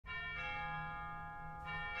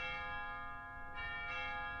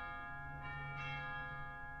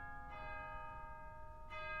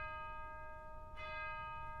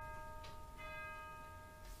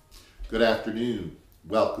Good afternoon.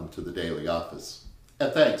 Welcome to the Daily Office,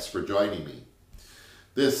 and thanks for joining me.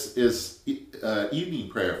 This is evening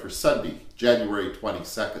prayer for Sunday, January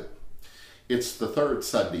 22nd. It's the third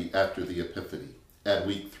Sunday after the Epiphany, and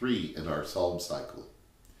week 3 in our Psalm cycle.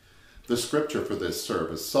 The scripture for this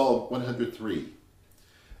service, Psalm 103,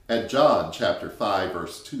 and John chapter 5,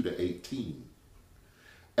 verse 2 to 18,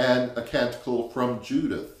 and a canticle from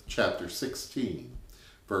Judith, chapter 16,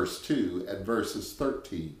 verse 2, and verses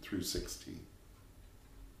 13 through 16.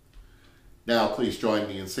 Now please join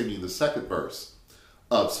me in singing the second verse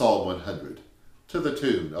of Psalm 100 to the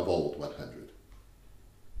tune of Old 100.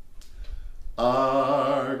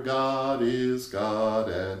 Our God is God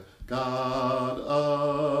and God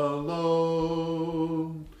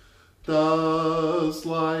alone, does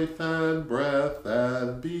life and breath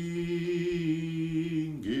and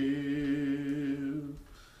being give.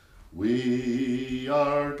 We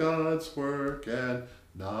are God's work and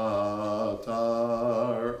not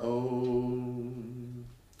our own,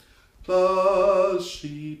 the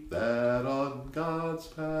sheep that on God's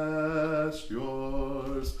pastures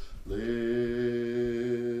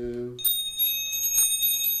live.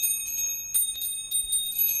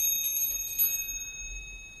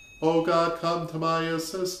 O God, come to my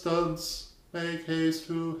assistance, make haste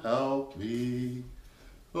to help me.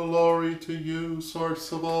 Glory to you,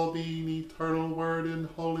 source of all being, eternal Word and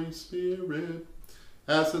Holy Spirit,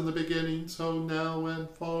 as in the beginning, so now and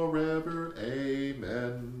forever.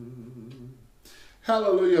 Amen.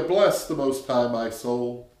 Hallelujah, bless the Most High, my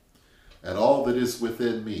soul, and all that is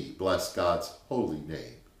within me, bless God's holy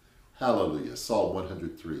name. Hallelujah, Psalm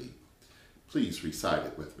 103. Please recite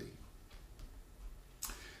it with me.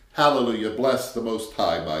 Hallelujah, bless the Most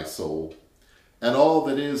High, my soul, and all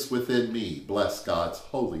that is within me, bless God's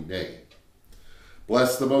holy name.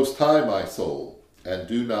 Bless the Most High, my soul, and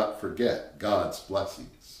do not forget God's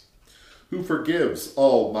blessings, who forgives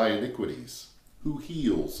all my iniquities, who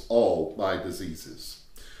heals all my diseases,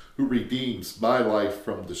 who redeems my life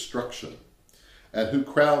from destruction, and who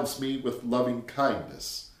crowns me with loving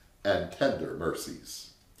kindness and tender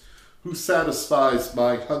mercies, who satisfies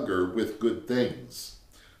my hunger with good things,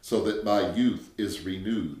 so that my youth is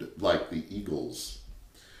renewed like the eagles.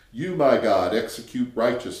 You, my God, execute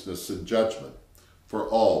righteousness and judgment for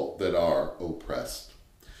all that are oppressed.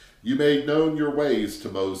 You made known your ways to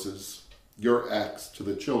Moses, your acts to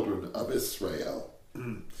the children of Israel.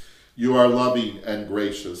 You are loving and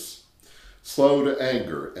gracious, slow to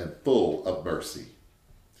anger and full of mercy.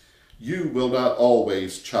 You will not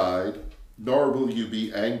always chide, nor will you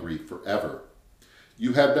be angry forever.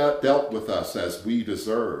 You have not dealt with us as we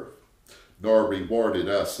deserve, nor rewarded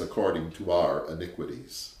us according to our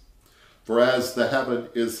iniquities. For as the heaven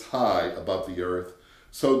is high above the earth,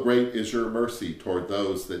 so great is your mercy toward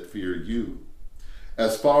those that fear you.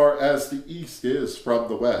 As far as the east is from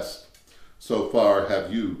the west, so far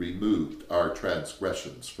have you removed our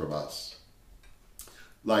transgressions from us.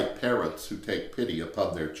 Like parents who take pity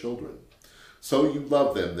upon their children, so you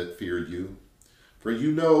love them that fear you. For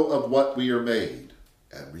you know of what we are made,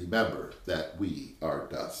 and remember that we are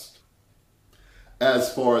dust.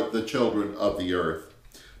 As for the children of the earth,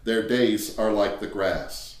 their days are like the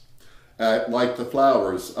grass, like the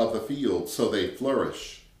flowers of the field, so they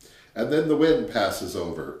flourish. And then the wind passes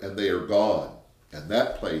over, and they are gone, and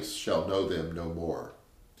that place shall know them no more.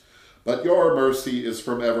 But your mercy is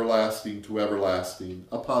from everlasting to everlasting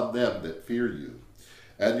upon them that fear you,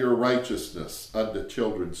 and your righteousness unto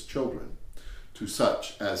children's children, to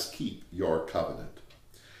such as keep your covenant,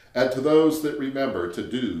 and to those that remember to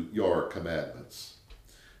do your commandments.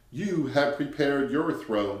 You have prepared your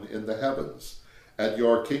throne in the heavens, and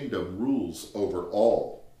your kingdom rules over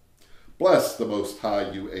all. Bless the Most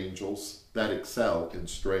High, you angels, that excel in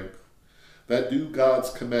strength, that do God's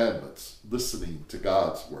commandments, listening to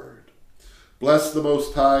God's word. Bless the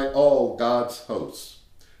Most High, all God's hosts,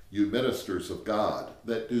 you ministers of God,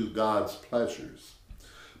 that do God's pleasures.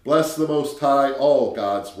 Bless the Most High, all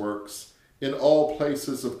God's works, in all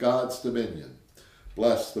places of God's dominion.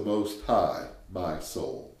 Bless the Most High, my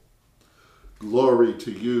soul. Glory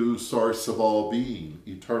to you, source of all being,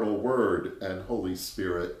 eternal Word and Holy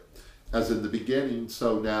Spirit, as in the beginning,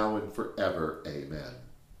 so now and forever. Amen.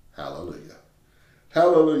 Hallelujah.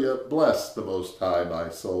 Hallelujah. Bless the Most High, my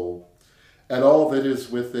soul, and all that is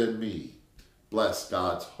within me. Bless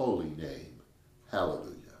God's holy name.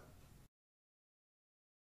 Hallelujah.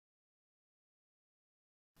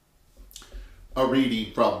 A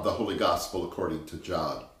reading from the Holy Gospel according to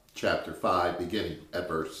John, chapter 5, beginning at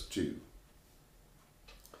verse 2.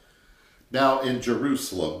 Now in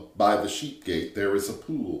Jerusalem, by the sheep gate, there is a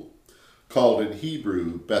pool, called in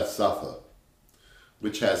Hebrew Bethzatha,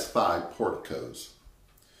 which has 5 porticos.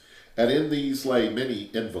 And in these lay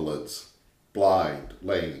many invalids, blind,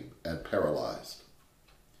 lame, and paralyzed.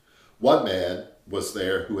 One man was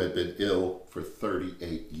there who had been ill for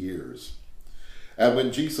 38 years. And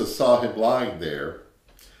when Jesus saw him lying there,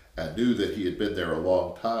 and knew that he had been there a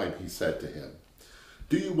long time, he said to him,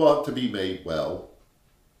 "Do you want to be made well?"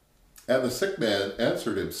 And the sick man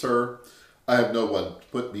answered him, "Sir, I have no one to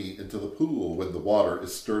put me into the pool when the water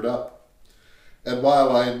is stirred up. And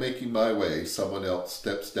while I am making my way, someone else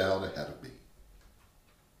steps down ahead of me."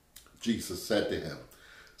 Jesus said to him,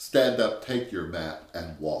 "Stand up, take your mat,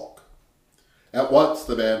 and walk." At once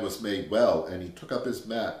the man was made well, and he took up his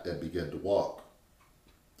mat and began to walk.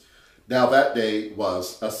 Now that day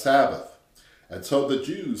was a Sabbath, and so the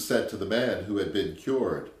Jews said to the man who had been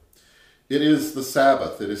cured, "It is the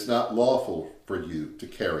Sabbath, it is not lawful for you to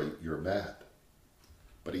carry your mat."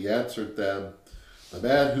 But he answered them, "The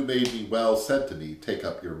man who made me well said to me, 'Take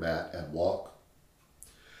up your mat and walk.'"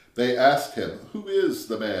 They asked him, "Who is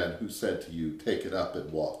the man who said to you, 'Take it up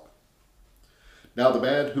and walk'?" Now the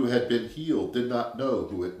man who had been healed did not know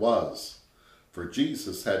who it was, for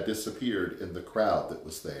Jesus had disappeared in the crowd that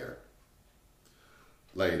was there.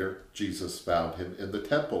 Later, Jesus found him in the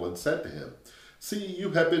temple and said to him, "See,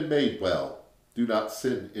 you have been made well. Do not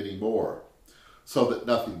sin any more, so that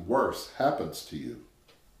nothing worse happens to you."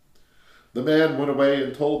 The man went away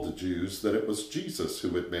and told the Jews that it was Jesus who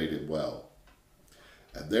had made him well.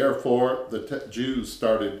 And therefore the Jews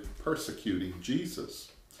started persecuting Jesus,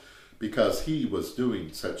 because he was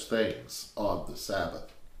doing such things on the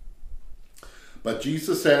Sabbath. But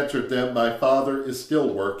Jesus answered them, "My Father is still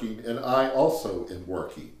working, and I also am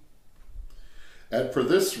working." And for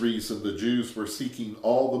this reason the Jews were seeking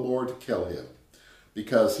all the more to kill him,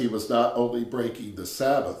 because he was not only breaking the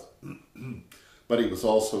Sabbath, but he was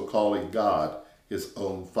also calling God his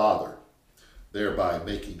own Father, thereby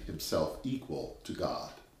making himself equal to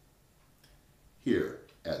God. Here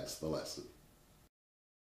ends the lesson.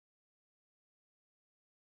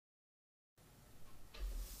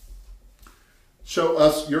 Show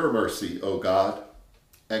us your mercy, O God,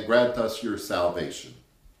 and grant us your salvation.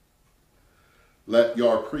 Let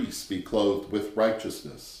your priests be clothed with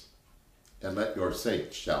righteousness, and let your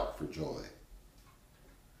saints shout for joy.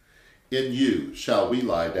 In you shall we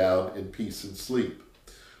lie down in peace and sleep,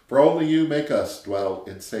 for only you make us dwell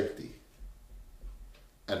in safety,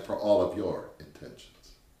 and for all of your intentions.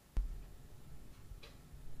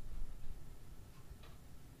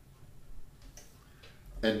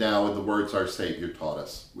 And now, in the words our Savior taught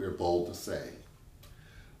us, we are bold to say,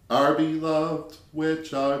 "Our beloved,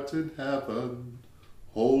 which art in heaven,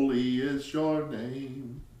 holy is your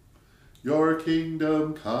name. Your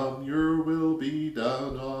kingdom come, your will be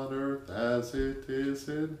done on earth as it is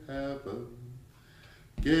in heaven.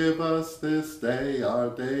 Give us this day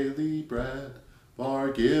our daily bread.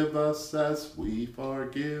 Forgive us as we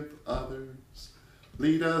forgive others.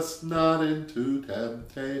 Lead us not into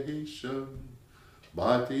temptation,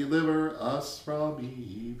 but deliver us from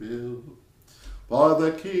evil. For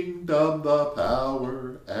the kingdom, the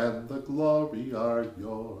power, and the glory are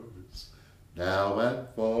yours, now and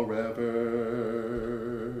forever."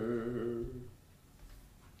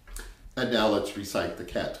 And now let's recite the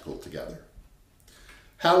canticle together.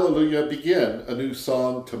 Hallelujah, begin a new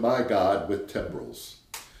song to my God with timbrels.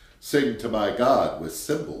 Sing to my God with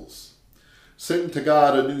cymbals. Sing to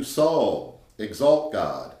God a new psalm, exalt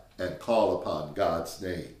God, and call upon God's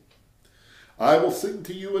name. I will sing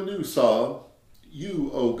to you a new song.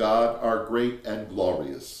 You, O God, are great and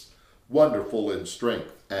glorious, wonderful in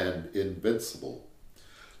strength and invincible.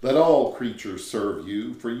 Let all creatures serve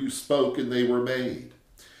you, for you spoke and they were made.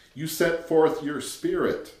 You sent forth your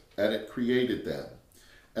Spirit, and it created them,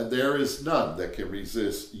 and there is none that can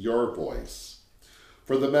resist your voice.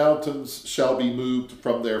 For the mountains shall be moved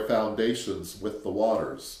from their foundations with the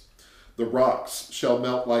waters. The rocks shall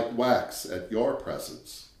melt like wax at your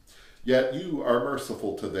presence. Yet you are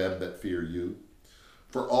merciful to them that fear you.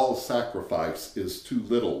 For all sacrifice is too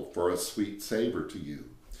little for a sweet savor to you,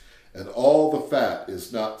 and all the fat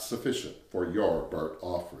is not sufficient for your burnt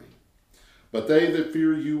offering. But they that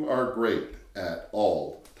fear you are great at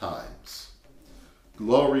all times.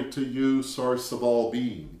 Glory to you, source of all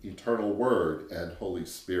being, eternal Word and Holy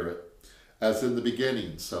Spirit, as in the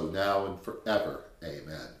beginning, so now and forever.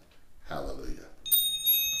 Amen. Hallelujah.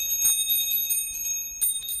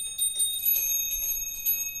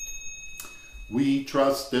 We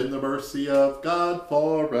trust in the mercy of God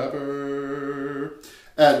forever.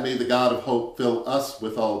 And may the God of hope fill us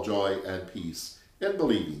with all joy and peace in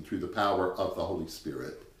believing through the power of the Holy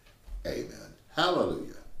Spirit. Amen.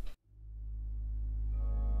 Hallelujah.